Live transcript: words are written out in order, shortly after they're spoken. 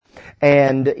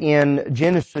And in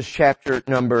Genesis chapter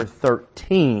number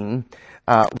 13,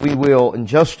 we will in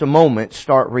just a moment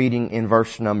start reading in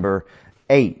verse number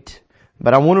 8.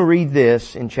 But I want to read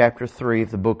this in chapter 3 of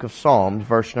the book of Psalms,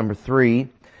 verse number 3.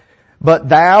 But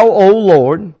thou, O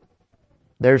Lord,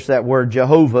 there's that word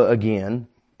Jehovah again.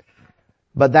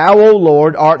 But thou, O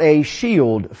Lord, art a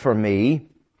shield for me,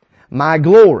 my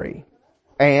glory,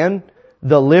 and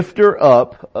the lifter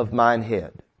up of mine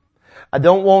head. I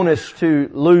don't want us to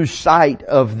lose sight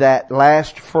of that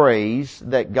last phrase,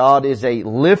 that God is a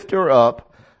lifter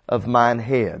up of mine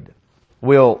head.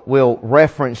 We'll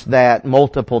reference that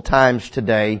multiple times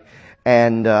today,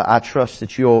 and I trust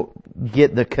that you'll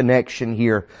get the connection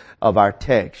here of our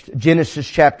text. Genesis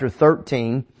chapter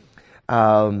 13,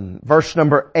 verse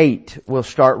number 8, we'll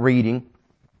start reading.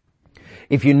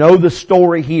 If you know the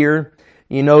story here,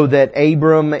 you know that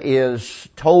Abram is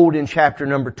told in chapter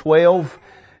number 12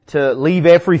 to leave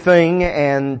everything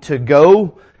and to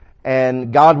go,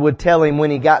 and God would tell him when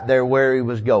he got there where he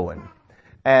was going.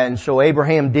 And so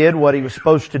Abraham did what he was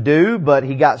supposed to do, but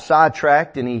he got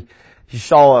sidetracked and he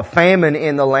saw a famine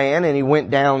in the land and he went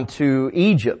down to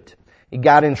Egypt. He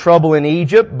got in trouble in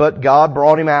Egypt, but God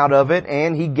brought him out of it,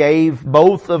 and he gave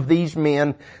both of these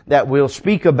men that we'll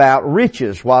speak about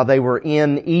riches while they were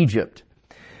in Egypt.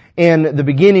 In the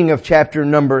beginning of chapter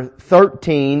number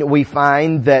 13, we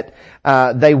find that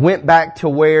they went back to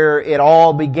where it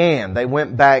all began. They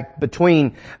went back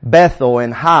between Bethel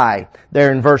and Hai,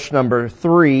 there in verse number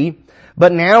 3.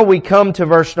 But now we come to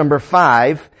verse number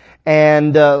 5,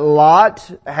 and Lot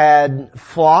had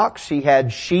flocks, he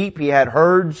had sheep, he had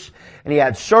herds, and he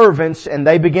had servants, and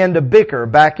they began to bicker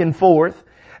back and forth.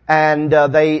 And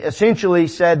they essentially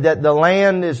said that the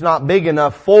land is not big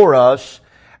enough for us.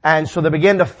 And so they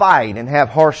began to fight and have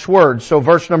harsh words. So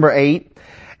verse number 8,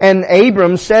 and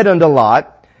Abram said unto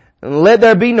Lot, let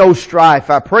there be no strife,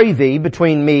 I pray thee,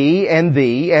 between me and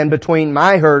thee, and between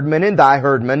my herdmen and thy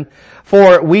herdmen,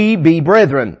 for we be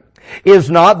brethren.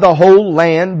 Is not the whole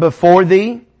land before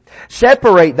thee?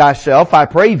 Separate thyself, I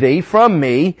pray thee, from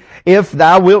me. If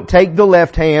thou wilt take the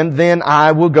left hand, then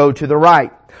I will go to the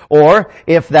right. Or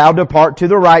if thou depart to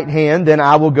the right hand, then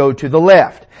I will go to the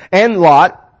left. And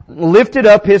Lot lifted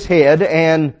up his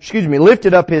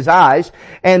eyes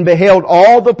and beheld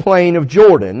all the plain of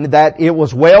Jordan, that it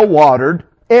was well watered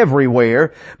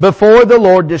everywhere, before the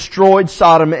Lord destroyed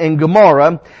Sodom and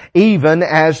Gomorrah, even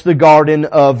as the garden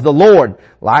of the Lord,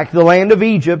 like the land of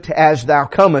Egypt, as thou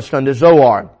comest unto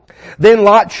Zoar. Then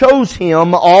Lot chose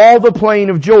him all the plain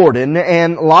of Jordan,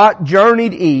 and Lot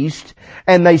journeyed east,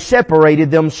 and they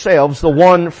separated themselves the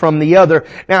one from the other.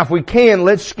 Now if we can,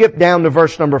 let's skip down to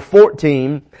verse number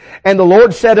 14. And the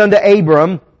Lord said unto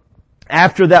Abram,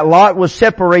 after that Lot was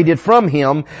separated from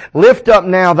him, lift up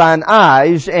now thine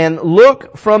eyes and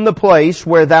look from the place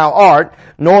where thou art,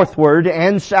 northward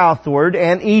and southward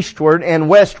and eastward and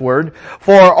westward,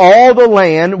 for all the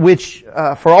land which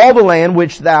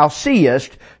thou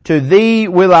seest, to thee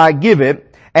will I give it,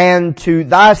 and to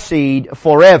thy seed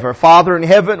forever. Father in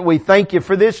heaven, we thank you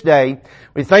for this day.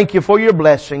 We thank you for your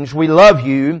blessings. We love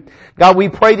you. God, we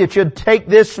pray that you'd take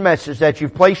this message that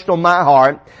you've placed on my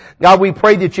heart. God, we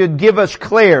pray that you'd give us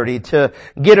clarity to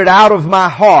get it out of my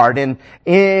heart and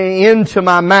into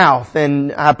my mouth.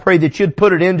 And I pray that you'd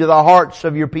put it into the hearts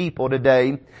of your people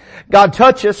today. God,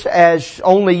 touch us as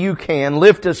only you can.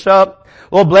 Lift us up.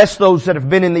 Lord, bless those that have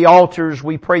been in the altars.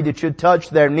 We pray that you'd touch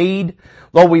their need.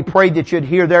 Lord, we pray that you'd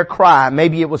hear their cry.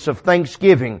 Maybe it was of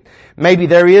thanksgiving. Maybe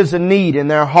there is a need in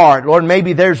their heart. Lord,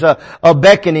 maybe there's a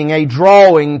beckoning, a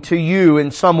drawing to you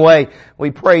in some way.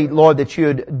 We pray, Lord, that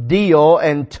you'd deal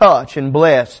and touch and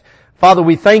bless. Father,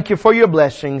 we thank you for your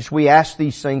blessings. We ask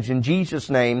these things in Jesus'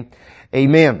 name.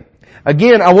 Amen.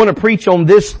 Again, I want to preach on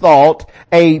this thought,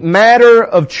 a matter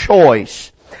of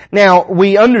choice. Now,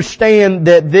 we understand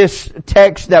that this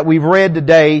text that we've read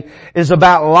today is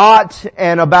about Lot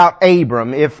and about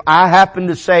Abram. If I happen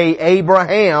to say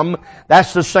Abraham,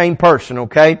 that's the same person,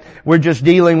 okay? We're just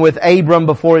dealing with Abram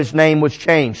before his name was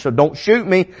changed. So don't shoot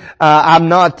me. I'm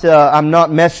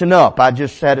not messing up. I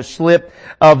just had a slip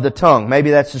of the tongue.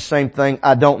 Maybe that's the same thing.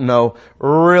 I don't know.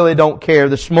 Really don't care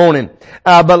this morning.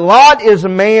 But Lot is a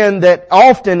man that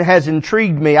often has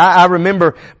intrigued me. I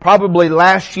remember probably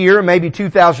last year, maybe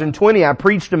 2009, 2020, I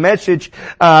preached a message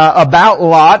about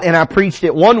Lot, and I preached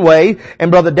it one way,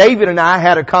 and Brother David and I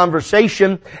had a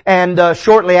conversation, and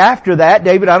shortly after that,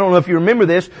 David, I don't know if you remember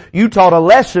this, you taught a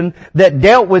lesson that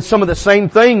dealt with some of the same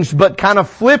things, but kind of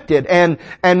flipped it and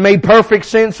made perfect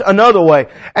sense another way.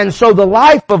 And so the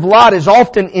life of Lot has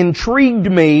often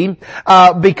intrigued me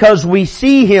because we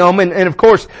see him, and of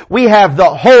course we have the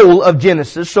whole of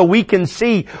Genesis, so we can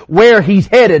see where he's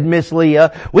headed, Miss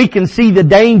Leah. We can see the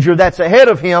danger that's ahead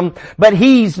of him, but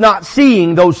he's not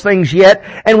seeing those things yet,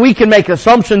 and we can make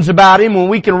assumptions about him, and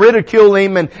we can ridicule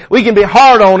him, and we can be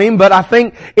hard on him, but I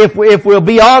think if we'll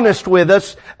be honest with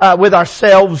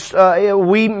ourselves,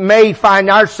 we may find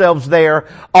ourselves there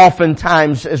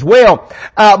oftentimes as well.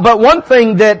 But one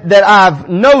thing that I've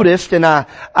noticed, and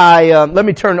let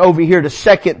me turn over here to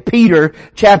 2 Peter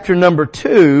chapter number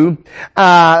 2.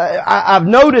 I've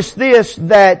noticed this,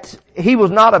 that he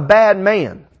was not a bad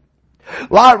man.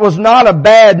 Lot was not a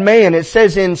bad man. It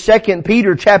says in 2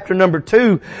 Peter chapter number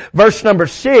 2, verse number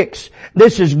 6,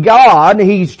 this is God.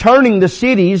 He's turning the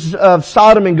cities of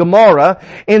Sodom and Gomorrah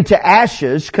into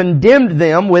ashes, condemned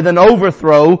them with an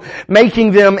overthrow,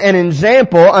 making them an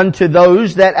example unto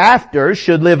those that after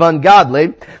should live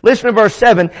ungodly. Listen to verse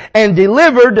 7, and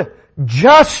delivered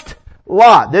just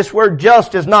Lot. This word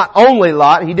just is not only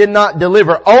Lot. He did not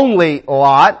deliver only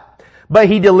Lot, but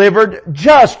he delivered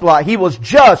just Lot. He was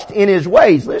just in his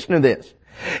ways. Listen to this.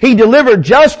 He delivered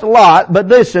just Lot, but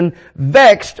listen,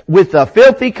 vexed with the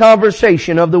filthy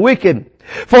conversation of the wicked.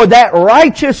 For that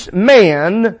righteous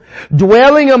man,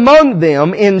 dwelling among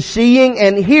them in seeing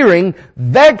and hearing,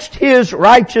 vexed his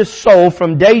righteous soul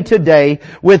from day to day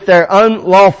with their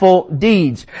unlawful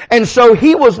deeds. And so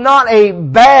he was not a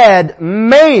bad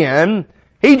man.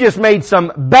 He just made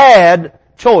some bad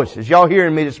choices. Y'all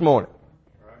hearing me this morning?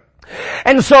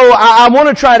 And so I want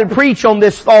to try to preach on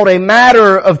this thought, a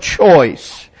matter of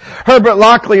choice. Herbert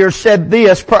Locklear said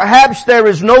this, perhaps there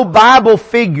is no Bible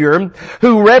figure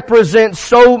who represents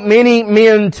so many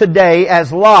men today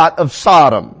as Lot of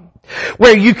Sodom,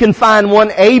 where you can find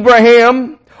one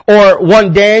Abraham or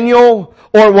one Daniel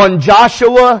or one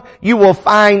Joshua, you will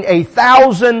find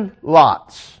 1,000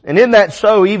 Lots. And isn't that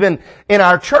so even in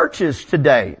our churches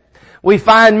today? We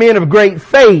find men of great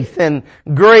faith and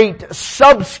great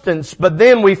substance, but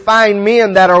then we find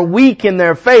men that are weak in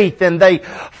their faith and they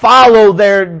follow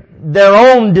their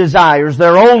own desires,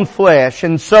 their own flesh.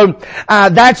 And so,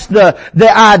 that's the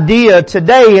idea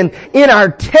today. And in our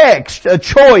text, a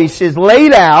choice is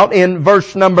laid out in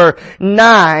verse number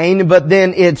 9, but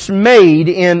then it's made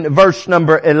in verse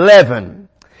number 11.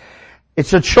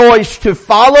 It's a choice to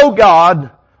follow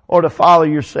God or to follow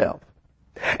yourself.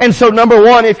 And so number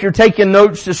one, if you're taking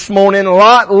notes this morning,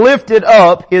 Lot lifted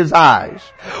up his eyes.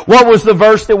 What was the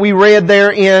verse that we read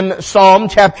there in Psalm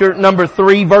chapter number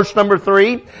 3, verse number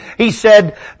 3? He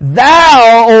said,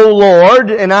 Thou, O Lord,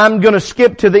 and I'm going to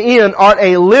skip to the end, art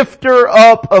a lifter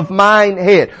up of mine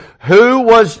head. Who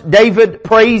was David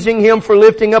praising him for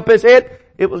lifting up his head?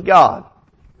 It was God.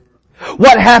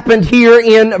 What happened here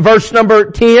in verse number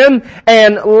 10?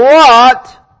 And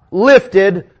Lot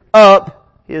lifted up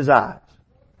his eyes.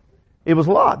 It was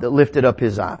Lot that lifted up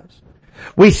his eyes.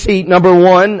 We see, number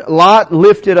one, Lot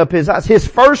lifted up his eyes. His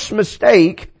first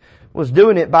mistake was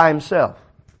doing it by himself.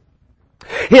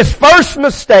 His first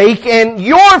mistake, and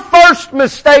your first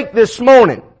mistake this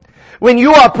morning, when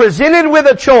you are presented with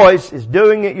a choice, is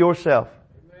doing it yourself.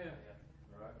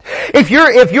 If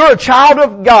you're a child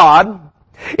of God,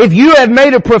 if you have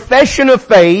made a profession of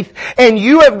faith and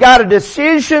you have got a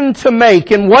decision to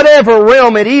make in whatever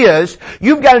realm it is,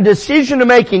 you've got a decision to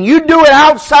make and you do it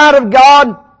outside of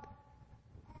God,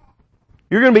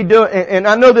 you're going to be doing, and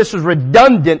I know this is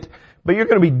redundant, but you're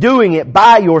going to be doing it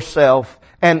by yourself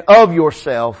and of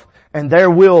yourself, and there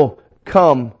will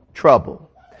come trouble.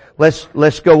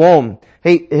 Let's go on.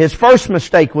 His first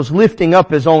mistake was lifting up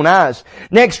his own eyes.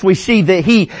 Next we see that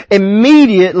he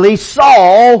immediately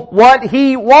saw what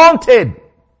he wanted.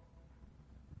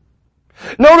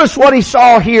 Notice what he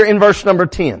saw here in verse number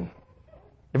 10.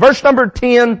 In verse number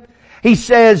 10, he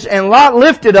says, And Lot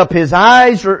lifted up his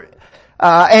eyes,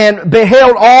 and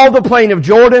beheld all the plain of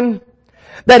Jordan,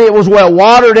 that it was well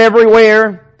watered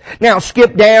everywhere. Now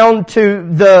skip down to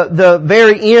the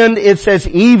very end. It says,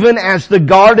 Even as the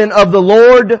garden of the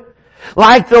Lord,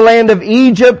 like the land of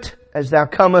Egypt, as thou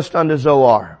comest unto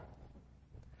Zoar.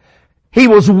 He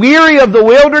was weary of the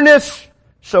wilderness,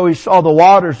 so he saw the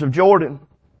waters of Jordan.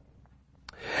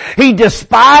 He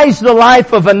despised the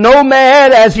life of a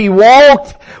nomad as he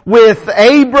walked with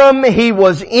Abram. He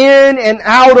was in and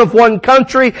out of one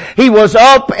country. He was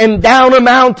up and down a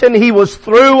mountain. He was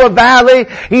through a valley.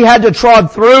 He had to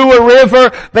trod through a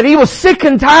river. But he was sick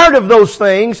and tired of those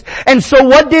things. And so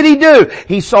what did he do?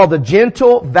 He saw the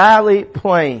gentle valley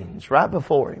plains right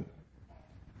before him.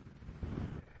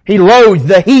 He loathed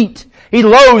the heat. He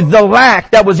loathed the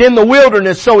lack that was in the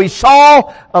wilderness. So he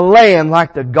saw a land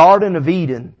like the Garden of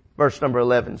Eden, verse number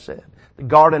 11 said. The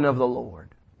garden of the Lord.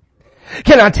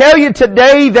 Can I tell you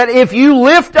today that if you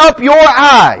lift up your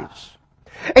eyes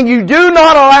and you do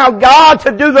not allow God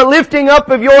to do the lifting up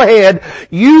of your head,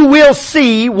 you will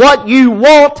see what you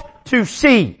want to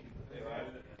see.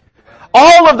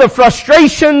 All of the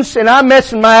frustrations, and I'm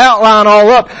messing my outline all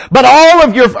up, but all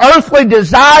of your earthly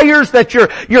desires that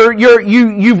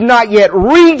you've not yet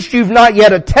reached, you've not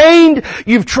yet attained,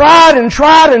 you've tried and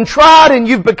tried and tried, and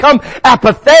you've become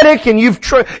apathetic, and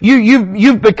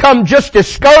you've become just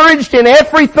discouraged in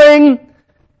everything.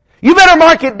 You better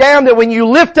mark it down that when you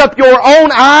lift up your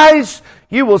own eyes,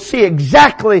 you will see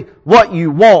exactly what you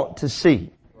want to see.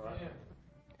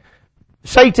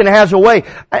 Satan has a way.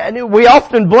 We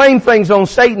often blame things on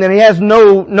Satan that he has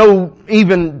no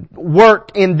even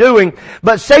work in doing.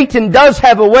 But Satan does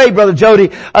have a way, Brother Jody,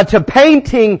 to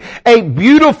painting a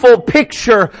beautiful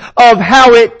picture of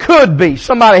how it could be.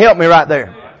 Somebody help me right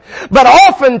there. But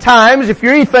oftentimes, if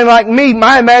you're anything like me,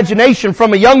 my imagination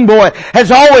from a young boy has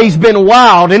always been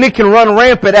wild, and it can run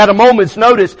rampant at a moment's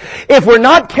notice. If we're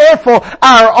not careful,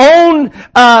 our own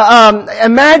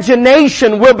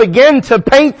imagination will begin to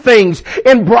paint things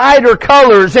in brighter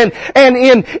colors and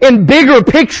in bigger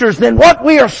pictures than what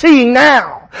we are seeing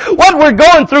now. What we're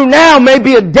going through now may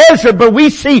be a desert, but we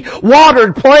see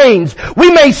watered plains.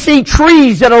 We may see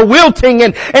trees that are wilting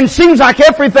and seems like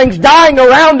everything's dying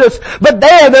around us, but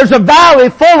there's a valley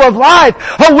full of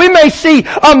life. Or we may see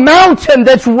a mountain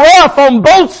that's rough on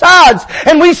both sides,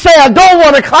 and we say, I don't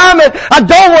want to climb it, I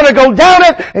don't want to go down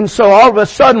it, and so all of a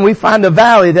sudden we find a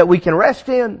valley that we can rest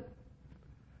in.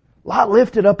 Lot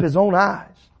lifted up his own eyes.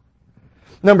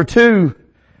 Number 2,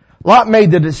 Lot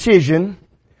made the decision.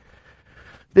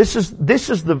 This is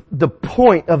the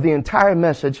point of the entire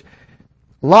message.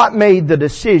 Lot made the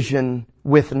decision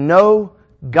with no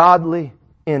godly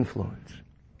influence.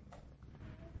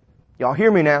 Y'all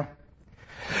hear me now?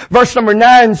 Verse number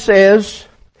 9 says,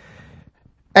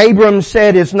 Abram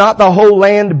said, is not the whole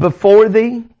land before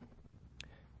thee?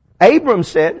 Abram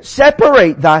said,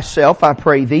 separate thyself, I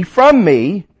pray thee, from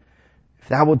me. If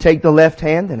thou wilt take the left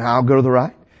hand, then I'll go to the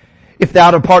right. If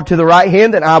thou depart to the right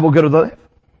hand, then I will go to the left.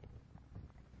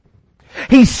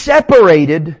 He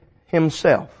separated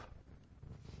himself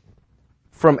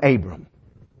from Abram.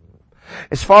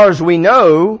 As far as we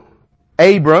know,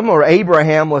 Abram or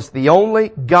Abraham was the only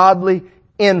godly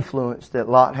influence that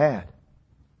Lot had.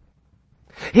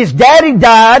 His daddy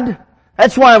died.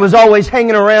 That's why he was always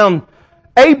hanging around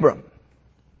Abram.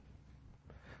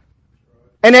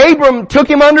 And Abram took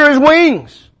him under his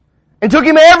wings and took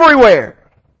him everywhere.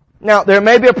 Now, there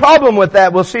may be a problem with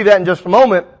that. We'll see that in just a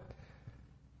moment.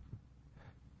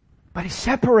 But he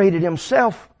separated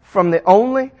himself from the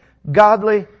only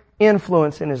godly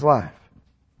influence in his life.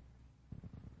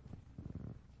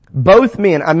 Both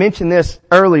men, I mentioned this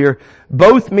earlier,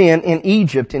 both men in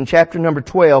Egypt in chapter number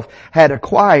 12 had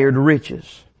acquired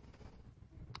riches.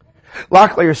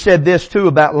 Locklear said this too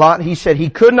about Lot. He said he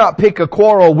could not pick a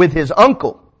quarrel with his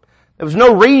uncle. There was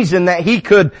no reason that he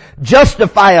could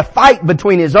justify a fight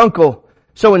between his uncle.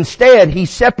 So instead he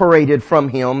separated from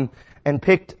him and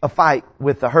picked a fight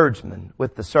with the herdsmen,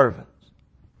 with the servants.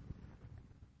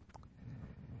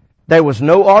 There was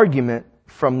no argument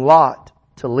from Lot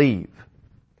to leave.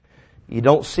 You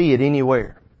don't see it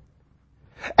anywhere.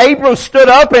 Abram stood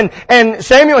up and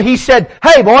Samuel, he said,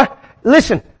 hey boy,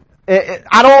 listen,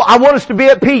 I want us to be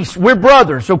at peace. We're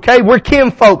brothers, okay? We're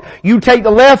kinfolk. You take the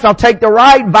left, I'll take the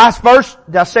right, vice versa.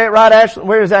 Did I say it right, Ashlyn?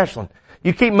 Where is Ashlyn?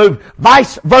 You keep moving.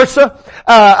 Vice versa.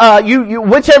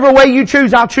 Whichever way you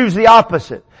choose, I'll choose the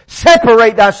opposite.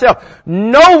 Separate thyself.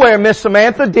 Nowhere, Miss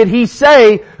Samantha, did he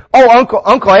say, oh,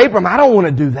 Uncle Abram, I don't want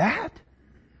to do that.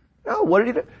 No, what did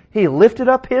he do? He lifted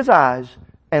up his eyes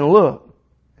and looked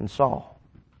and saw.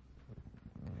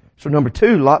 So number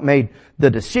 2, Lot made the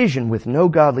decision with no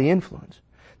godly influence.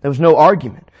 There was no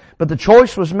argument. But the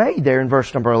choice was made there in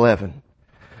verse number 11.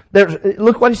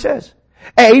 Look what he says.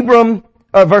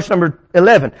 Verse number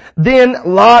 11. Then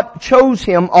Lot chose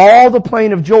him all the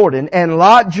plain of Jordan, and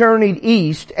Lot journeyed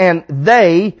east, and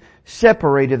they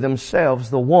separated themselves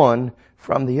the one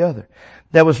from the other.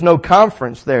 There was no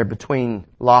conference there between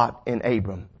Lot and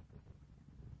Abram.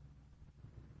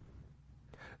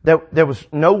 There was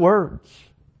no words.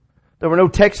 There were no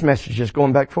text messages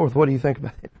going back and forth. What do you think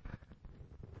about it?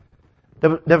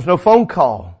 There was no phone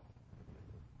call.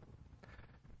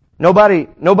 Nobody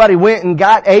went and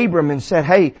got Abram and said,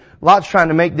 hey, Lot's trying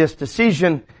to make this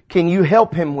decision. Can you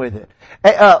help him with it?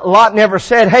 Lot never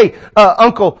said, hey,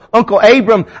 Uncle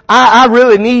Abram, I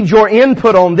really need your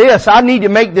input on this. I need to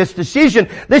make this decision.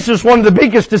 This is one of the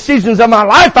biggest decisions of my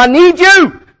life. I need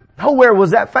you. Nowhere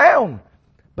was that found.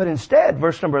 But instead,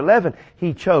 verse number 11,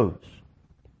 he chose.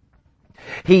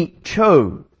 He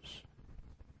chose.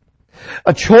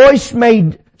 A choice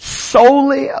made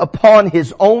solely upon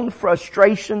his own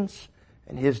frustrations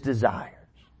and his desires.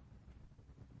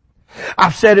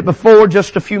 I've said it before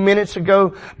just a few minutes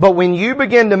ago, but when you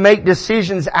begin to make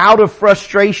decisions out of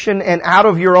frustration and out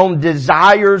of your own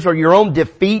desires or your own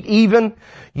defeat even,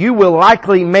 you will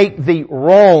likely make the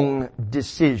wrong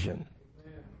decision.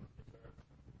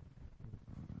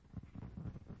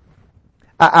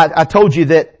 I told you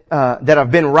that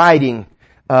I've been writing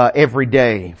every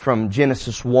day from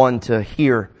Genesis 1 to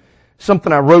here.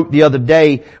 Something I wrote the other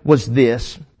day was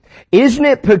this. Isn't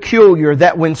it peculiar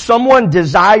that when someone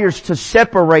desires to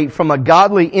separate from a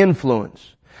godly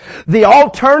influence, the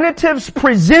alternatives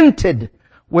presented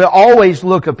will always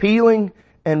look appealing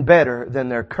and better than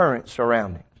their current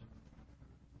surroundings?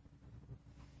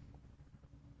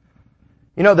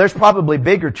 You know, there's probably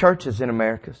bigger churches in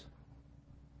America.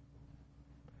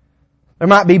 There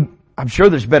might be, I'm sure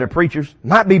there's better preachers,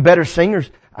 might be better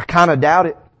singers. I kind of doubt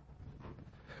it.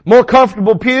 More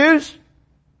comfortable pews,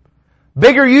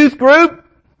 bigger youth group,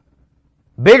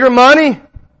 bigger money.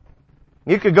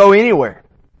 You could go anywhere.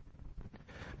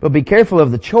 But be careful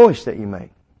of the choice that you make.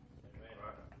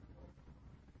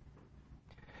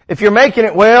 If you're making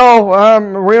it, we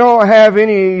don't have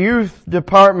any youth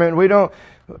department. We don't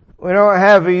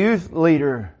have a youth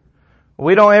leader.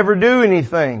 We don't ever do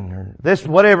anything, or this,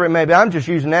 whatever it may be. I'm just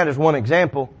using that as one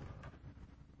example.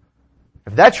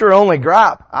 If that's your only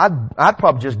gripe, I'd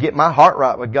probably just get my heart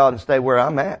right with God and stay where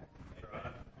I'm at.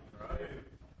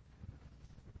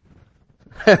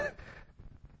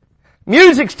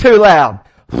 Music's too loud.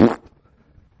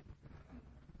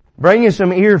 Bring you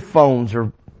some earphones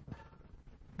or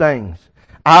things.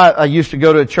 I used to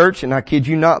go to a church, and I kid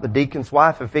you not, the deacon's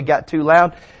wife, if it got too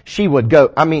loud, she would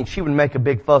go. she would make a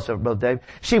big fuss over Brother Dave.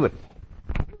 She would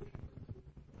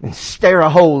and stare a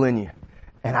hole in you.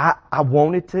 And I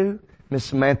wanted to. Miss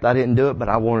Samantha, I didn't do it, but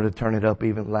I wanted to turn it up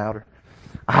even louder.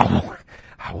 I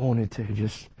wanted to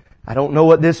I don't know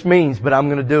what this means, but I'm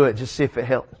going to do it. Just see if it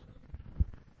helps.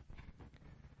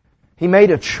 He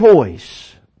made a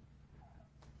choice.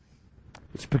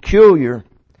 It's peculiar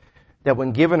that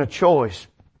when given a choice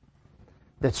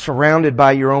that's surrounded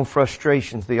by your own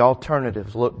frustrations, the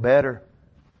alternatives look better.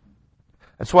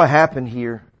 That's what happened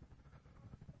here.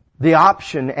 The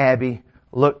option, Abby,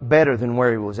 looked better than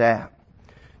where he was at.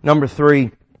 Number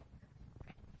 3.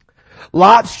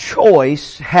 Lot's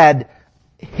choice had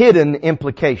hidden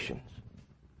implications.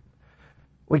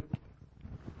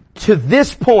 To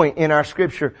this point in our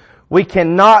scripture, we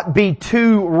cannot be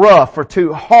too rough or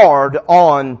too hard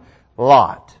on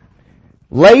Lot.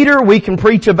 Later we can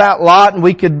preach about Lot and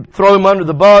we could throw him under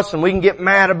the bus and we can get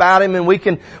mad about him and we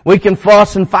can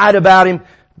fuss and fight about him.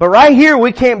 But right here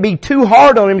we can't be too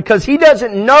hard on him because he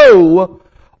doesn't know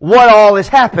what all is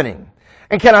happening.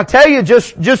 And can I tell you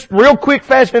just real quick,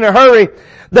 fast, in a hurry,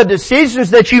 the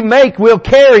decisions that you make will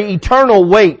carry eternal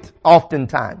weight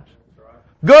oftentimes.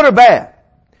 Good or bad.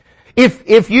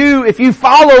 If you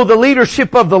follow the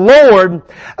leadership of the Lord,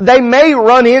 they may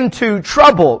run into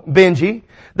trouble, Benji.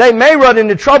 They may run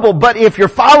into trouble, but if you're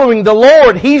following the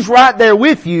Lord, He's right there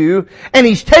with you, and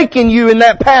He's taking you in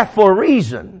that path for a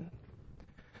reason.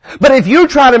 But if you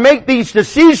try to make these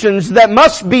decisions that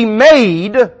must be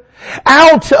made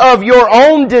out of your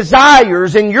own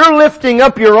desires and you're lifting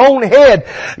up your own head,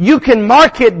 you can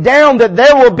mark it down that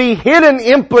there will be hidden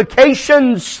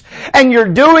implications and you're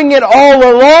doing it all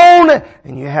alone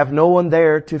and you have no one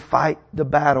there to fight the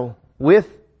battle with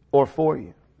or for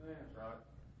you.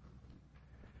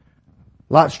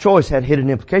 Lot's choice had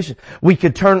hidden implications. We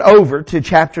could turn over to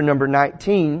chapter number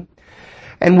 19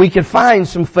 and we could find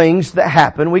some things that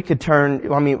happen. We could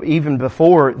even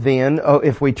before then,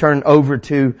 if we turn over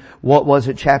to,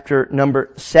 chapter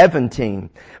number 17,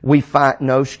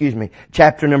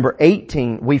 chapter number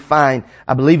 18, we find,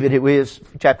 I believe it was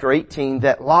chapter 18,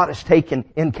 that Lot is taken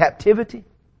in captivity.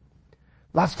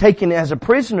 Lot's taken as a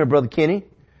prisoner, Brother Kenny.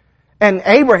 And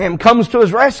Abraham comes to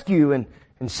his rescue and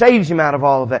saves him out of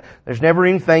all of that. There's never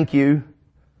any thank you.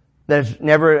 There's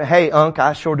never, hey, Unc,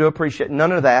 I sure do appreciate it.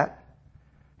 None of that.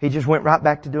 He just went right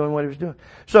back to doing what he was doing.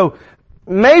 So,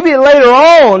 Maybe later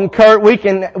on, Kurt, we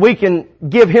can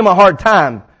give him a hard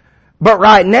time. But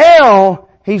right now,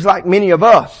 he's like many of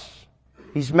us.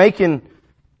 He's making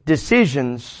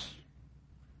decisions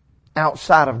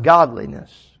outside of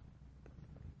godliness.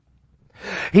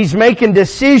 He's making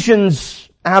decisions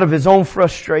out of his own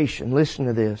frustration. Listen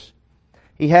to this.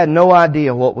 He had no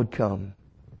idea what would come.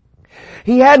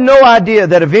 He had no idea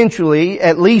that eventually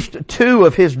at least 2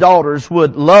 of his daughters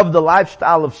would love the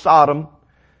lifestyle of Sodom,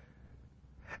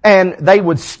 and they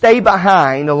would stay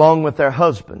behind along with their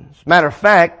husbands. Matter of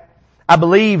fact, I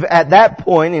believe at that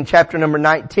point in chapter number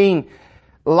 19,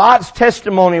 Lot's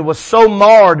testimony was so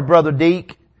marred, Brother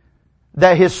Deke,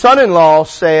 that his son-in-law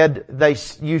said,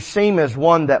 you seem as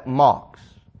one that mocks.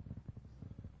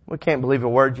 We can't believe a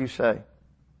word you say.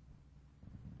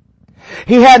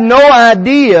 He had no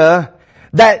idea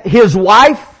that his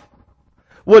wife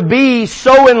would be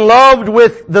so in love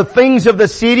with the things of the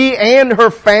city and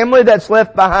her family that's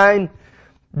left behind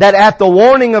that at the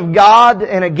warning of God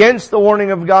and against the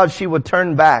warning of God, she would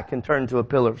turn back and turn to a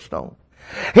pillar of stone.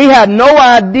 He had no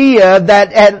idea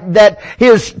that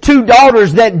his 2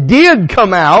 daughters that did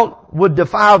come out would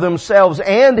defile themselves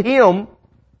and him,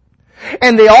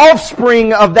 and the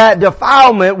offspring of that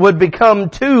defilement would become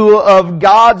 2 of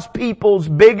God's people's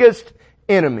biggest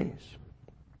enemies,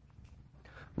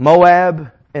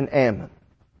 Moab and Ammon.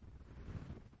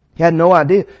 He had no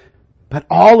idea. But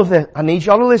all of that, I need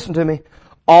y'all to listen to me,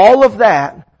 all of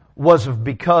that was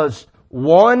because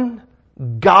one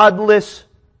godless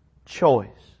choice.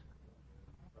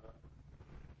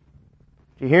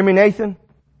 Do you hear me, Nathan?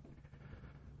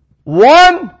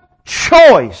 One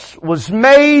choice was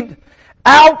made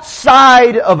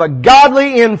outside of a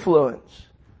godly influence.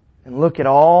 And look at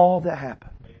all that happened.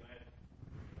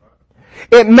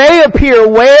 It may appear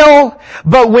well,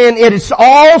 but when it is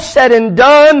all said and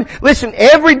done, listen,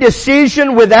 every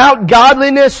decision without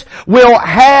godliness will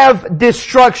have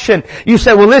destruction. You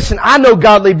say, well listen, I know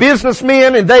godly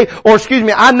businessmen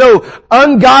I know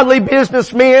ungodly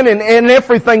businessmen and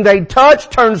everything they touch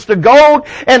turns to gold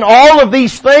and all of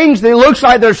these things, it looks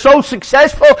like they're so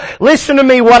successful. Listen to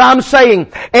me what I'm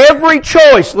saying. Every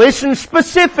choice, listen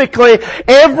specifically,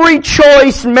 every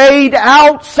choice made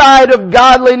outside of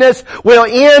godliness will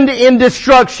end in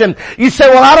destruction. You say,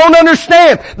 well, I don't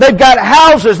understand. They've got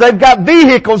houses, they've got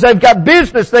vehicles, they've got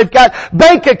business, they've got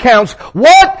bank accounts.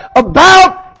 What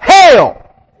about hell?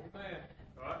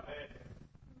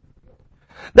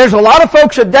 There's a lot of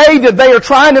folks today that they are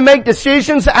trying to make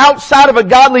decisions outside of a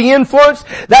godly influence.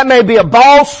 That may be a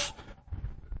boss.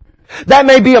 That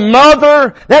may be a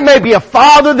mother, that may be a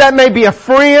father, that may be a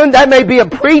friend, that may be a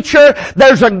preacher.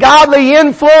 There's a godly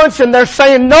influence and they're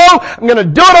saying, no, I'm going to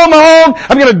do it on my own.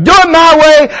 I'm going to do it my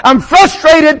way. I'm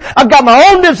frustrated. I've got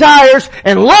my own desires.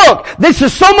 And look, this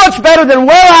is so much better than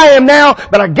where I am now.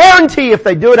 But I guarantee if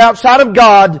they do it outside of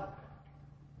God,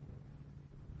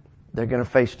 they're going to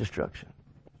face destruction.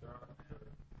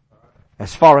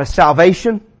 As far as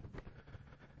salvation,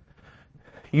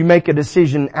 you make a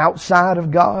decision outside of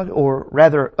God, or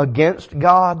rather against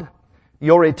God,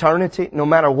 your eternity, no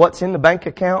matter what's in the bank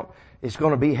account, is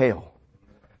going to be hell.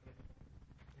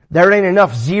 There ain't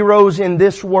enough zeros in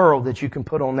this world that you can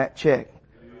put on that check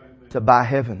to buy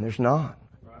heaven. There's not.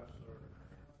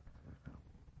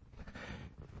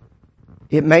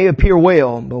 It may appear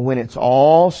well, but when it's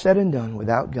all said and done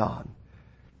without God,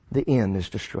 the end is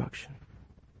destruction.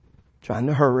 Trying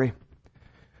to hurry.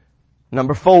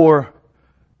 Number 4.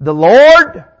 The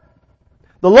Lord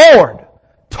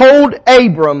told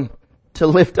Abram to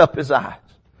lift up his eyes.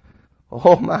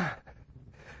 Oh my.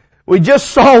 We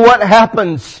just saw what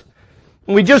happens.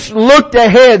 We just looked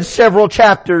ahead several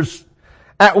chapters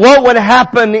at what would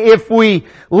happen if we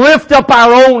lift up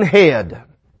our own head.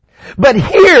 But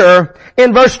here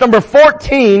in verse number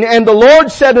 14, and the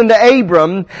Lord said unto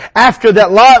Abram, after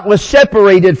that Lot was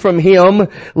separated from him,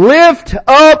 lift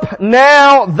up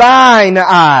now thine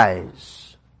eyes.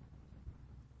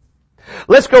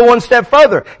 Let's go one step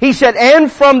further. He said,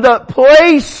 and from the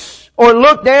place, or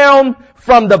look down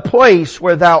from the place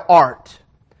where thou art.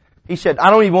 He said, I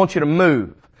don't even want you to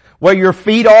move. Where your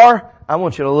feet are, I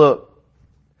want you to look.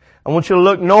 I want you to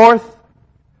look north.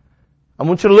 I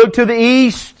want you to look to the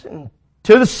east, and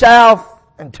to the south,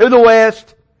 and to the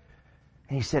west.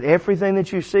 And he said, everything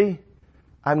that you see,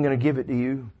 I'm going to give it to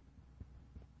you.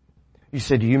 You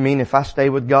said, do you mean if I stay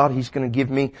with God, He's going to give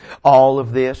me all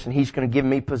of this and He's going to give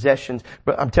me possessions?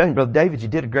 But I'm telling you, Brother David, you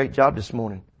did a great job this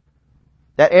morning.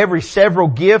 That every several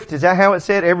gift, is that how it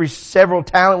said? Every several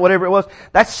talent, whatever it was,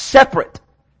 that's separate.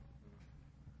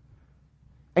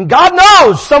 And God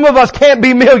knows some of us can't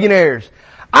be millionaires.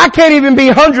 I can't even be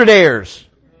hundredaires.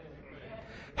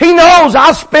 He knows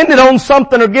I'll spend it on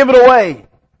something or give it away.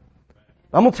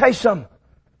 I'm going to tell you something.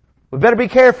 We better be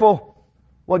careful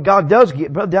what God does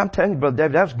give. Brother, I'm telling you, Brother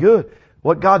David, that's good.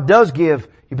 What God does give,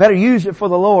 you better use it for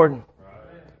the Lord.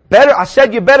 I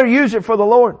said you better use it for the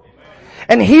Lord.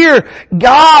 And here,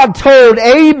 God told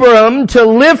Abram to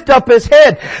lift up his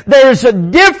head. There's a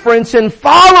difference in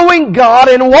following God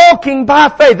and walking by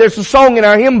faith. There's a song in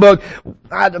our hymn book.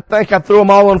 I think I threw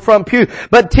them all on the front pew.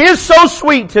 But 'tis so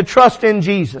sweet to trust in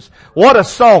Jesus. What a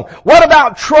song. What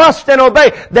about trust and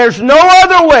obey? There's no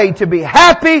other way to be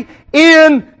happy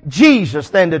in Jesus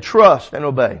than to trust and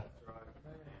obey.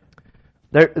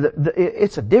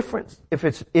 It's a difference.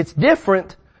 It's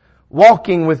different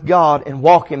walking with God and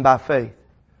walking by faith.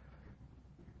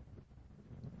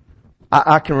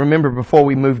 I can remember before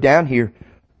we moved down here,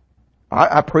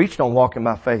 I preached on walking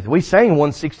by faith. We sang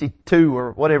 162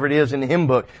 or whatever it is in the hymn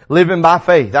book, living by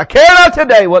faith. I care not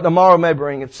today what tomorrow may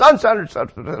bring. It's sunshine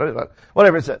or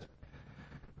whatever it says.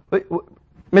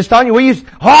 Miss Tanya, I'm going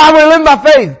to live by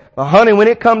faith. Well, honey, when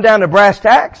it come down to brass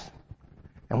tacks,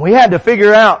 and we had to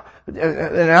figure out,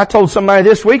 and I told somebody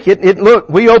this week, look,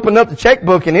 we opened up the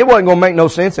checkbook and it wasn't going to make no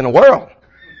sense in the world.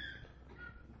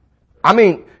 I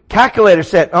mean, calculator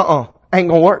said, ain't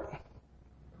going to work.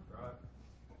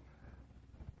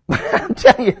 I'm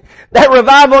telling you, that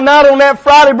revival night on that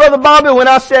Friday, Brother Bobby, when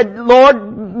I said,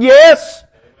 Lord, yes,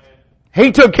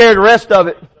 He took care of the rest of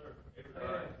it.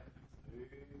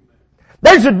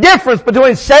 There's a difference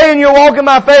between saying you're walking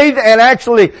by faith and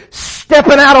actually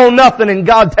stepping out on nothing and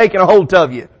God taking a hold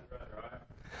of you.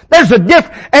 There's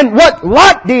a and what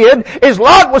Lot did is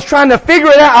Lot was trying to figure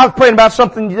it out. I was praying about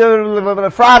something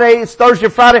Friday, it's Thursday,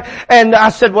 Friday, and I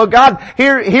said, well God,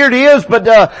 here it is, but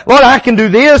Lord, I can do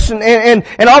this, and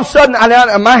all of a sudden,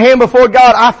 my hand before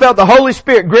God, I felt the Holy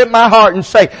Spirit grip my heart and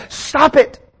say, stop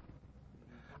it.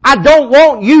 I don't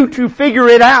want you to figure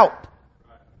it out.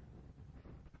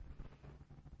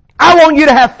 I want you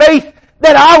to have faith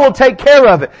that I will take care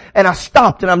of it. And I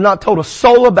stopped and I've not told a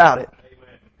soul about it.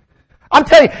 I'm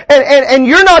telling you, and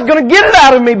you're not going to get it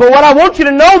out of me, but what I want you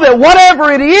to know that whatever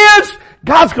it is,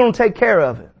 God's going to take care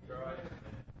of it.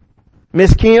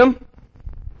 Miss Kim,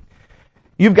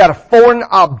 you've got a foreign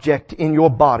object in your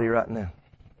body right now.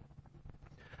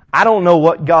 I don't know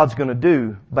what God's going to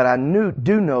do, but I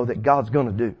do know that God's going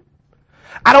to do.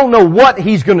 I don't know what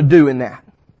He's going to do in that,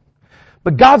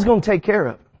 but God's going to take care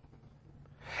of it.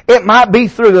 It might be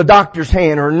through the doctor's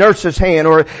hand or a nurse's hand,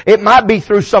 or it might be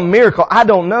through some miracle. I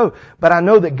don't know. But I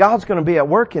know that God's going to be at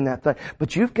work in that thing.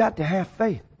 But you've got to have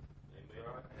faith.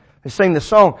 They sing the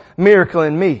song, Miracle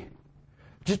in Me.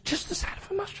 Just the size of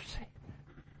a mustard seed.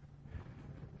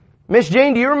 Miss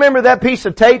Jean, do you remember that piece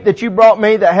of tape that you brought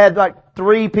me that had like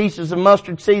 3 pieces of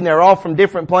mustard seed and they're all from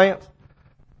different plants?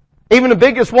 Even the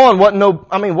biggest one wasn't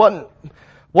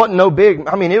no big.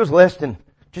 I mean, it was less than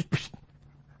just...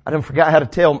 I done forgot how to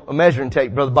tell a measuring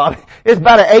tape, Brother Bobby. It's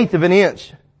about 1/8 of an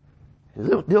inch.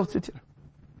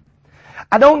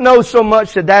 I don't know so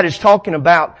much that is talking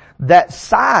about that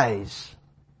size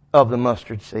of the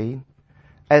mustard seed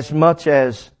as much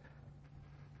as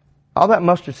all that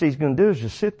mustard seed's going to do is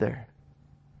just sit there.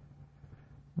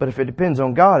 But if it depends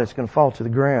on God, it's going to fall to the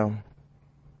ground.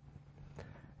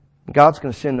 God's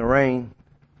going to send the rain.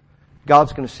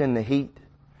 God's going to send the heat.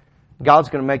 God's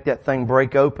going to make that thing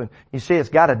break open. You see, it's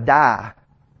got to die.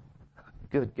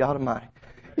 Good God Almighty.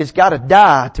 It's got to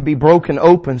die to be broken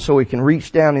open so it can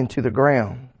reach down into the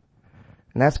ground.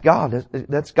 And that's God.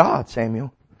 That's God,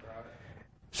 Samuel.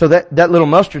 So that little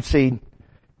mustard seed,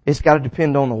 it's got to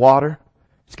depend on the water.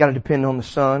 It's got to depend on the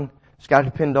sun. It's got to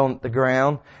depend on the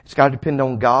ground. It's got to depend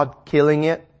on God killing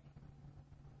it,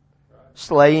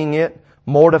 slaying it,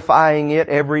 mortifying it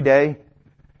every day.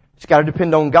 It's got to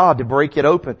depend on God to break it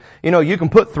open. You know, you can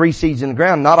put 3 seeds in the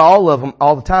ground. Not all of them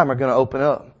all the time are going to open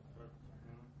up.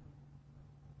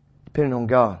 Depending on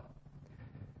God.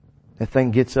 That thing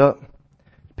gets up.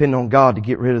 Depending on God to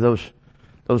get rid of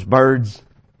those birds,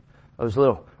 those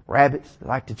little rabbits that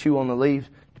like to chew on the leaves.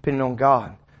 Depending on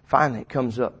God. Finally it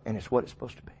comes up and it's what it's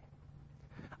supposed to be.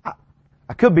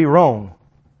 I could be wrong.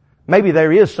 Maybe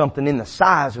there is something in the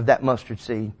size of that mustard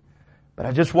seed. But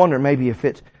I just wonder maybe if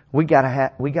it's, we gotta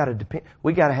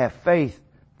have faith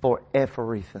for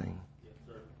everything.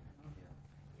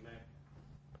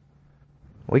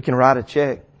 We can write a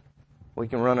check. We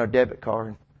can run our debit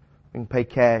card. We can pay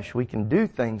cash. We can do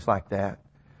things like that.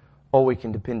 Or we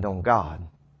can depend on God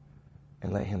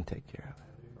and let Him take care of it.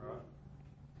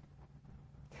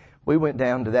 We went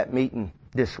down to that meeting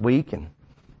this week and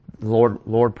the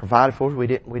Lord provided for us. We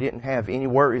didn't have any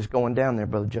worries going down there,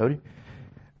 Brother Jody.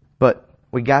 But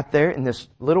we got there and this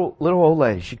little old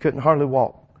lady, she couldn't hardly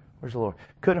walk. Where's the Lord?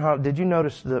 Couldn't hardly, did you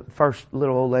notice the first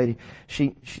little old lady?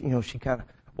 She kind of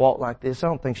walked like this. I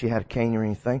don't think she had a cane or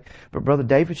anything. But Brother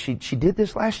David, she did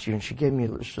this last year, and she gave me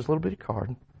just a little bitty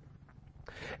card.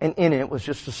 And in it was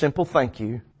just a simple thank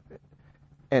you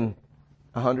and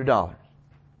 $100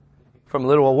 from a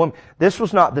little old woman. This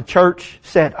was not the church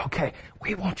said, okay,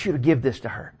 we want you to give this to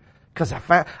her. Because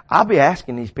I'll be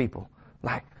asking these people,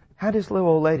 like, how does this little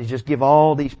old lady just give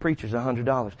all these preachers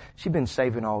 $100? She's been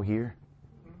saving all year.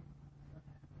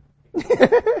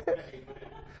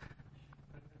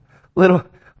 Little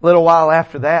while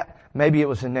after that, maybe it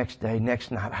was the next day,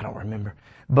 next night, I don't remember.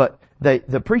 But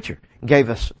the preacher gave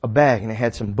us a bag, and it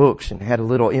had some books, and it had a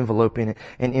little envelope in it,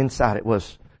 and inside it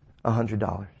was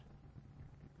 $100.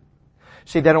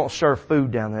 See, they don't serve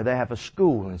food down there. They have a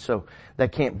school, and so they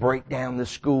can't break down the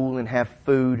school and have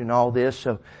food and all this.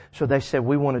 So they said,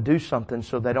 we want to do something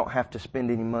so they don't have to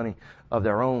spend any money of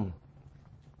their own.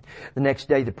 The next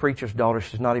day, the preacher's daughter,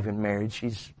 she's not even married.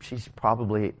 She's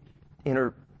probably in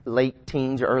her late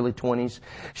teens or early 20s.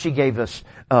 She gave us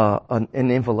an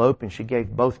envelope, and she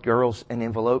gave both girls an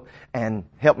envelope. And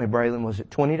help me, Braylon, was it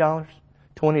 $20?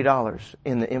 $20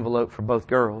 in the envelope for both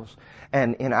girls.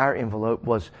 And in our envelope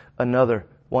was another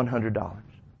 $100.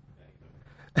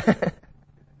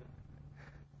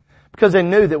 Because they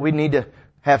knew that we need to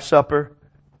have supper,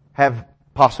 have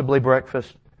possibly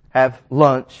breakfast, have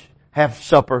lunch, have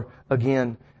supper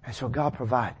again. And so God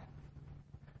provided.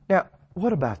 Now,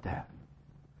 what about that?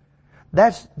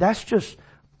 That's just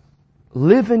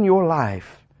living your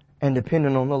life and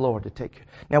depending on the Lord to take care.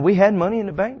 Now, we had money in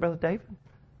the bank, Brother David.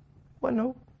 Wasn't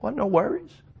no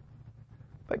worries.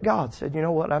 But God said, you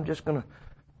know what, I'm just going to...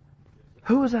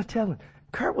 Who was I telling?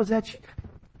 Kurt, was that you?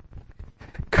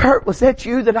 Kurt, was that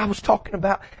you that I was talking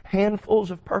about?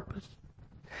 Handfuls of purpose.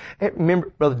 Remember,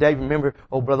 Brother David, remember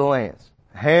old Brother Lance.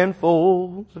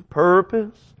 Handfuls of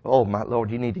purpose. Oh, my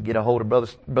Lord, you need to get a hold of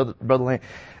Brother Lance.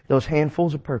 Those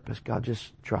handfuls of purpose, God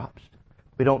just drops.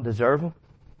 We don't deserve them.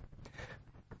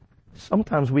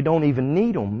 Sometimes we don't even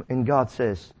need them, and God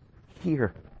says,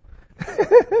 here.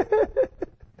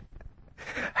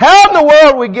 How in the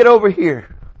world we get over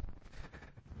here?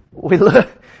 We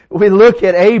look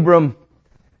at Abram.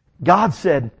 God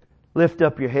said, lift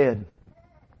up your head.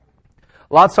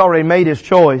 Lot's already made his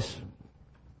choice.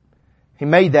 He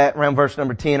made that around verse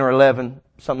number 10 or 11,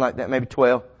 something like that, maybe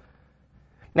 12.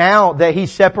 Now that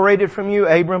he's separated from you,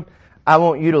 Abram, I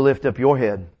want you to lift up your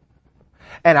head.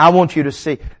 And I want you to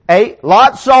see.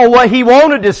 Lot saw what he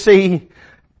wanted to see.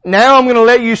 Now I'm going to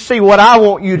let you see what I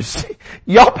want you to see.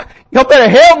 Y'all better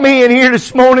help me in here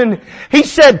this morning. He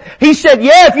said,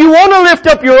 yeah, if you want to lift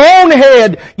up your own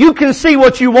head, you can see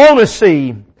what you want to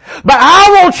see. But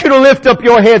I want you to lift up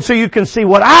your head so you can see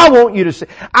what I want you to see.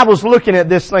 I was looking at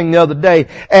this thing the other day,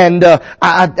 and I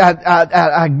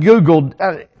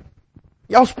Googled.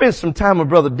 Y'all spend some time with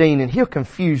Brother Dean, and he'll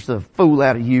confuse the fool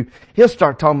out of you. He'll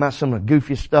start talking about some of the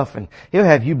goofy stuff, and he'll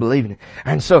have you believing it.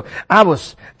 And so I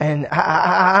was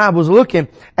looking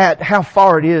at how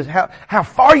far it is, how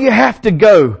far you have to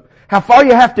go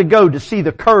to see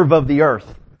the curve of the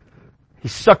earth. He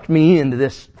sucked me into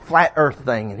this flat earth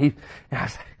thing,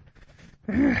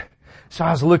 so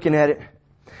I was looking at it,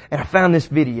 and I found this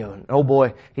video. And oh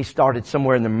boy, he started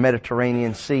somewhere in the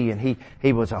Mediterranean Sea, and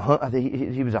he was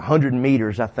 100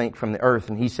 meters, I think, from the earth.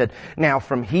 And he said, now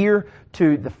from here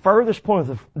to the furthest point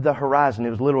of the horizon, it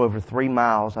was a little over 3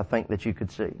 miles, I think, that you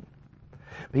could see.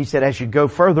 But he said, as you go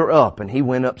further up, and he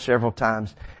went up several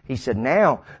times, he said,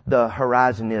 now the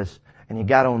horizon is, and he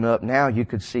got on up, now you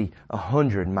could see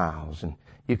 100 miles, and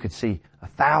you could see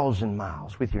 1,000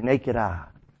 miles with your naked eye.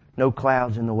 No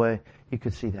clouds in the way. You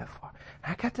could see that far.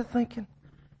 I got to thinking,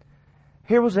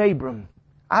 here was Abram.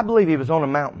 I believe he was on a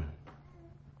mountain.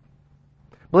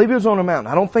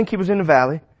 I don't think he was in the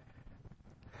valley.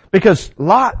 Because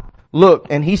Lot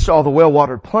looked and he saw the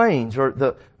well-watered plains, or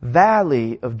the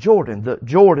valley of Jordan, the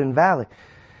Jordan Valley.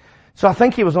 So I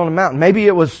think he was on a mountain. Maybe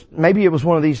it was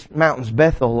one of these mountains,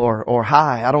 Bethel or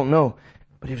High. I don't know.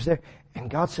 But he was there. And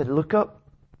God said, look up.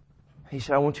 He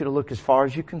said, I want you to look as far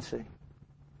as you can see.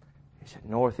 He said,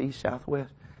 north, east, south,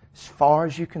 west. As far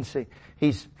as you can see.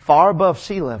 He's far above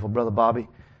sea level, Brother Bobby.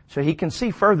 So he can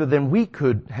see further than we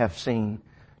could have seen.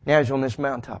 Now he's on this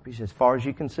mountaintop. He says, as far as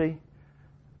you can see,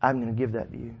 I'm going to give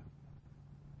that to you.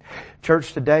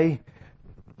 Church, today,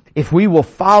 if we will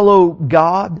follow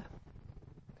God,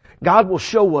 God will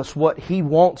show us what He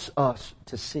wants us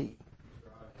to see.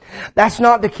 That's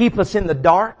not to keep us in the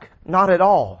dark. Not at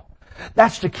all.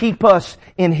 That's to keep us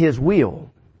in His will.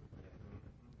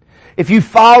 If you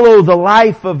follow the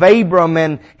life of Abram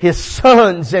and his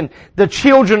sons and the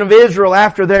children of Israel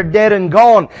after they're dead and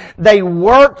gone, they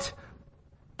worked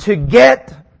to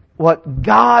get what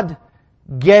God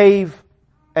gave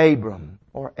Abram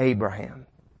or Abraham.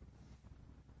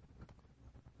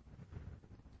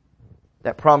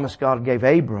 That promise God gave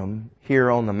Abram here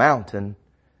on the mountain,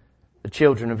 the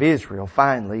children of Israel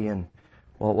finally, and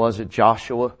what was it,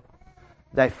 Joshua?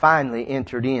 They finally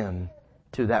entered in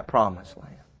to that promised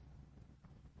land.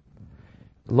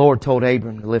 The Lord told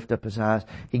Abram to lift up his eyes.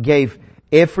 He gave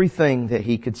everything that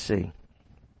he could see.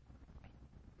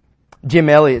 Jim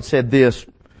Elliott said this.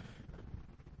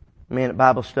 Man, at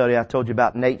Bible study, I told you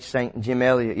about Nate Saint and Jim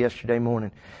Elliott yesterday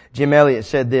morning. Jim Elliott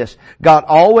said this: God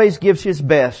always gives His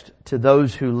best to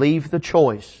those who leave the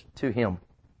choice to Him.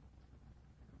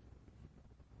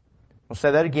 I'll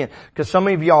say that again, because some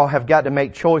of y'all have got to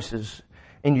make choices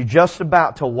and you're just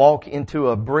about to walk into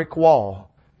a brick wall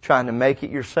trying to make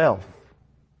it yourself.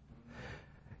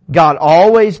 God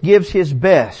always gives His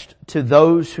best to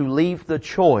those who leave the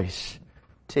choice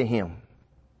to Him.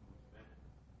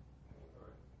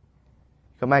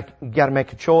 You got to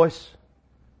make a choice.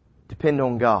 Depend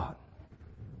on God.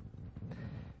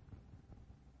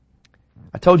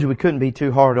 I told you we couldn't be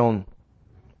too hard on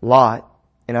Lot,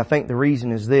 and I think the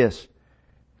reason is this.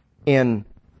 In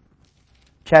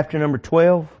chapter number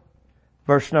 12,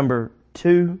 verse number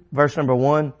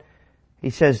 1, he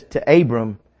says to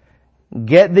Abram,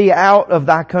 "Get thee out of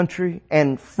thy country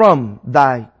and from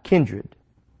thy kindred."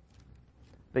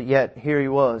 But yet here he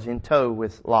was in tow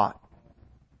with Lot,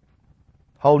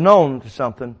 holding on to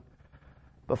something.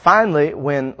 But finally,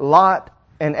 when Lot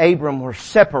and Abram were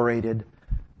separated,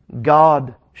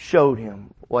 God showed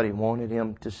him what He wanted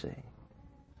him to see.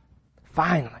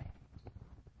 Finally.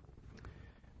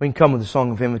 We can come with a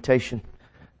song of invitation.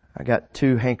 I got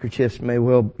 2 handkerchiefs. May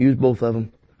well use both of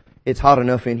them. It's hot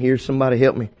enough in here. Somebody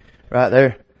help me. Right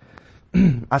there.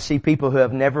 I see people who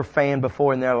have never fanned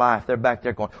before in their life. They're back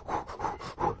there going.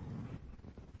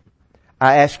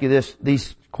 I ask you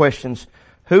these questions.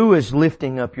 Who is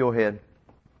lifting up your head?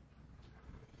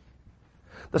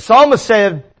 The psalmist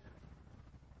said,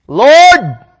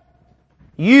 "Lord,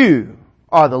 You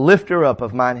are the lifter up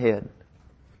of mine head."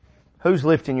 Who's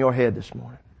lifting your head this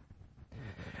morning?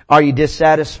 Are you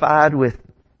dissatisfied with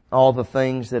all the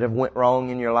things that have went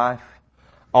wrong in your life?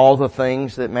 All the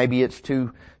things that maybe it's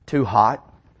too hot.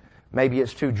 Maybe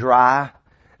it's too dry.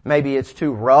 Maybe it's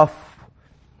too rough.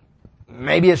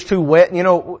 Maybe it's too wet. You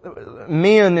know,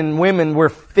 men and women, we're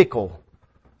fickle.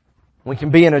 We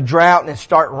can be in a drought and it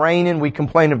start raining. We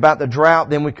complain about the drought,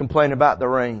 then we complain about the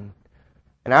rain.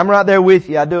 And I'm right there with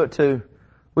you. I do it too.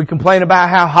 We complain about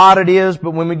how hot it is,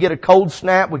 but when we get a cold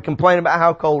snap, we complain about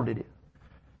how cold it is.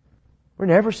 We're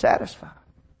never satisfied.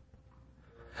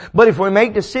 But if we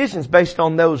make decisions based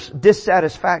on those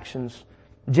dissatisfactions,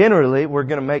 generally we're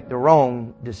going to make the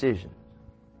wrong decision.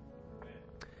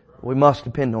 We must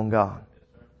depend on God.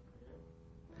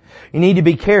 You need to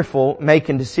be careful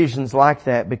making decisions like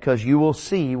that because you will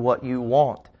see what you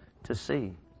want to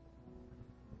see.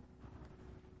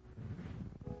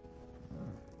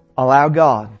 Allow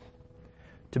God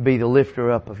to be the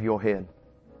lifter up of your head.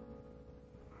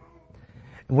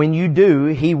 When you do,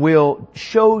 He will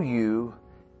show you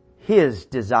His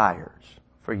desires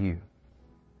for you.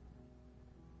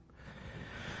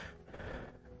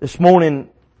 This morning,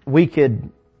 we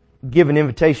could give an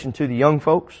invitation to the young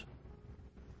folks.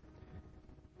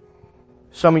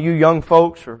 Some of you young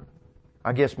folks, or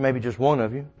I guess maybe just one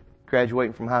of you,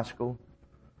 graduating from high school,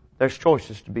 there's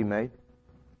choices to be made.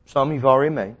 Some you've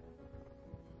already made.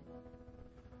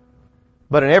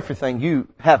 But in everything, you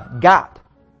have got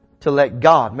to let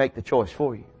God make the choice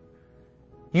for you.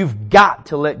 You've got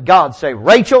to let God say,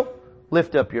 "Rachel,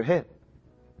 lift up your head."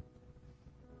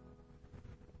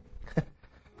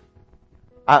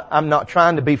 I'm not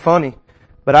trying to be funny,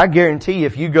 but I guarantee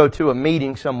if you go to a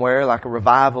meeting somewhere, like a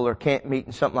revival or camp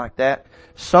meeting, something like that,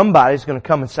 somebody's going to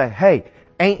come and say, "Hey,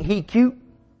 ain't he cute?"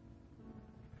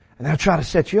 And they'll try to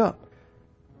set you up.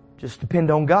 Just depend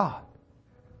on God.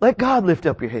 Let God lift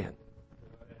up your head.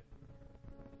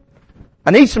 I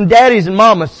need some daddies and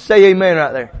mamas to say amen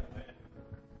right there.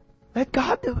 Let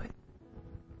God do it.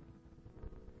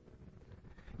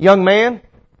 Young man,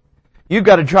 you've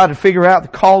got to try to figure out the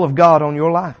call of God on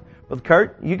your life. Brother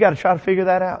Kurt, you've got to try to figure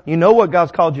that out. You know what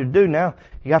God's called you to do now.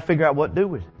 You got to figure out what to do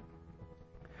with it.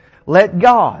 Let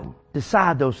God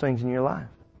decide those things in your life.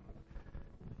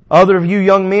 Other of you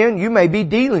young men, you may be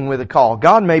dealing with a call.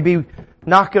 God may be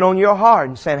knocking on your heart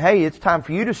and saying, "Hey, it's time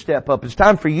for you to step up. It's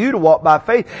time for you to walk by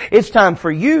faith. It's time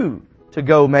for you to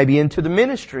go maybe into the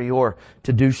ministry or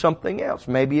to do something else,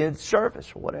 maybe in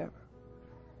service or whatever."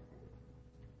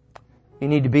 You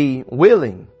need to be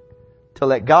willing to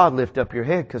let God lift up your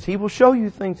head because He will show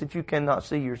you things that you cannot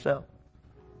see yourself.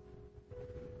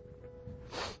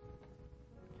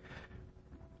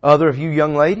 Other of you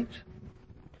young ladies,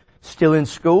 still in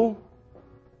school,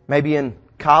 maybe in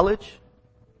college,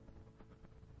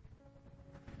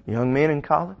 young men in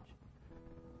college,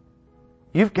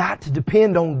 you've got to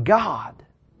depend on God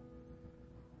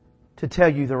to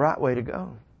tell you the right way to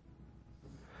go.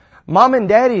 Mom and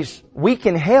daddies, we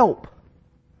can help.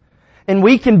 And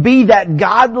we can be that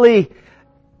godly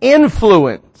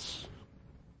influence.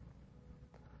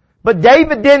 But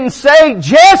David didn't say,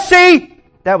 Jesse,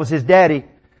 that was his daddy,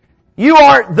 you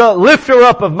are the lifter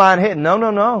up of mine head. No,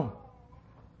 no, no.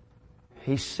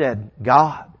 He said,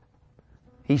 God.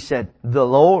 He said, the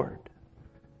Lord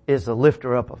is the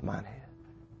lifter up of mine head.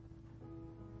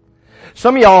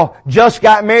 Some of y'all just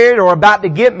got married or about to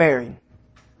get married.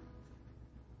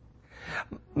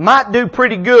 Might do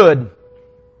pretty good.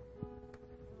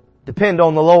 Depend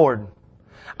on the Lord.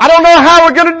 I don't know how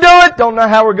we're going to do it. Don't know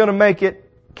how we're going to make it.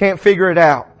 Can't figure it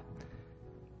out.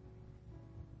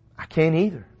 I can't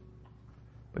either.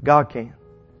 But God can.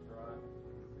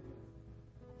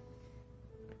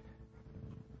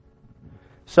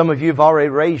 Some of you have already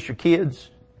raised your kids.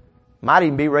 Might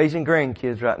even be raising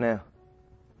grandkids right now.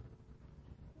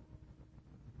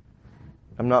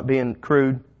 I'm not being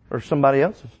crude or somebody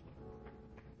else's.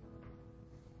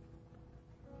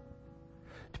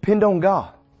 Depend on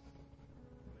God.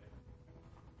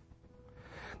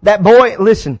 That boy,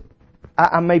 listen,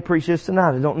 I may preach this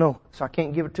tonight, I don't know, so I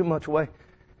can't give it too much away.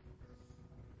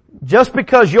 Just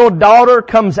because your daughter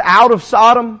comes out of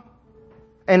Sodom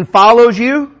and follows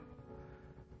you,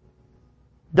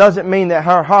 doesn't mean that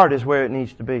her heart is where it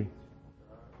needs to be.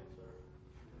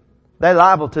 They're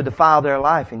liable to defile their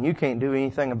life and you can't do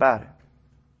anything about it.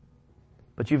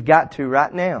 But you've got to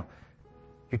right now.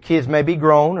 Your kids may be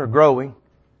grown or growing.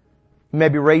 You may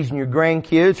be raising your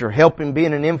grandkids or helping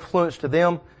being an influence to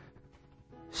them.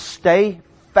 Stay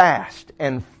fast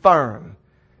and firm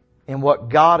in what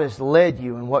God has led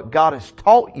you and what God has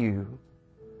taught you.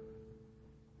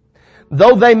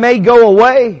 Though they may go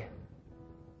away,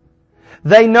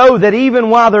 they know that even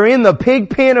while they're in the pig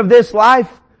pen of this life,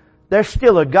 there's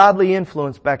still a godly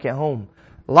influence back at home.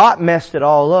 Lot messed it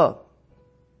all up.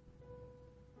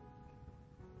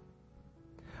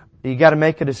 You got to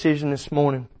make a decision this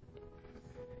morning.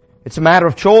 It's a matter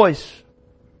of choice.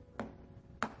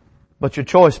 But your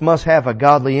choice must have a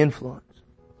godly influence.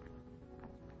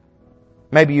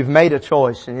 Maybe you've made a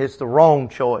choice and it's the wrong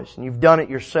choice and you've done it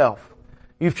yourself.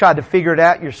 You've tried to figure it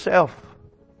out yourself.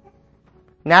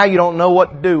 Now you don't know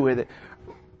what to do with it.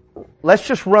 Let's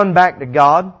just run back to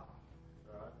God.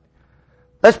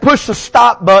 Let's push the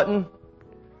stop button.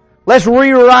 Let's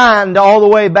rewind all the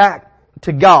way back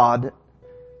to God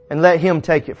and let Him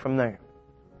take it from there.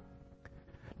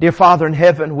 Dear Father in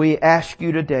heaven, we ask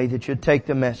you today that you'd take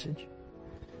the message.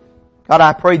 God,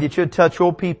 I pray that you'd touch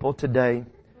your people today.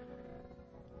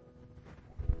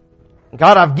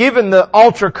 God, I've given the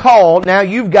altar call. Now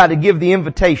you've got to give the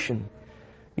invitation.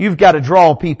 You've got to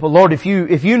draw people. Lord, if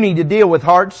you need to deal with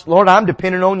hearts, Lord, I'm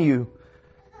dependent on you.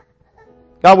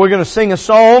 God, we're going to sing a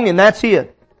song and that's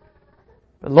it.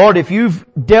 But Lord, if you've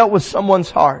dealt with someone's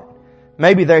heart,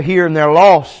 maybe they're here and they're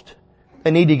lost.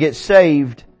 They need to get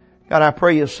saved. God, I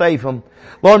pray you'll save them.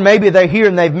 Lord, maybe they're here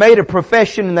and they've made a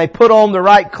profession and they put on the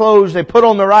right clothes, they put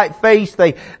on the right face,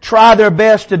 they try their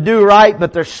best to do right,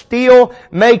 but they're still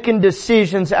making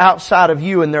decisions outside of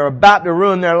you and they're about to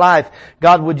ruin their life.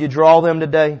 God, would you draw them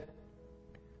today?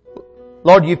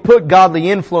 Lord, you've put godly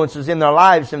influences in their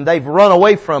lives and they've run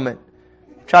away from it,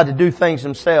 tried to do things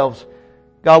themselves.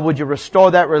 God, would you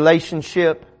restore that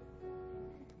relationship?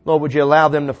 Lord, would you allow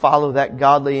them to follow that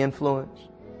godly influence?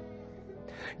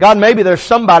 God, maybe there's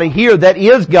somebody here that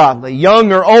is godly,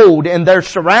 young or old, and they're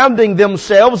surrounding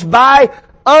themselves by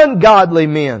ungodly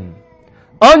men,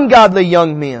 ungodly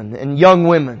young men and young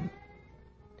women.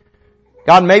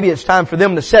 God, maybe it's time for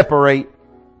them to separate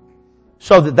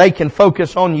so that they can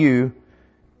focus on you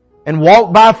and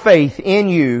walk by faith in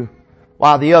you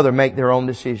while the other make their own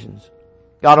decisions.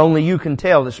 God, only you can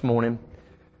tell this morning.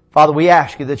 Father, we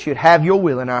ask you that you'd have your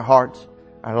will in our hearts,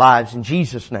 our lives. In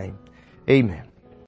Jesus' name, amen.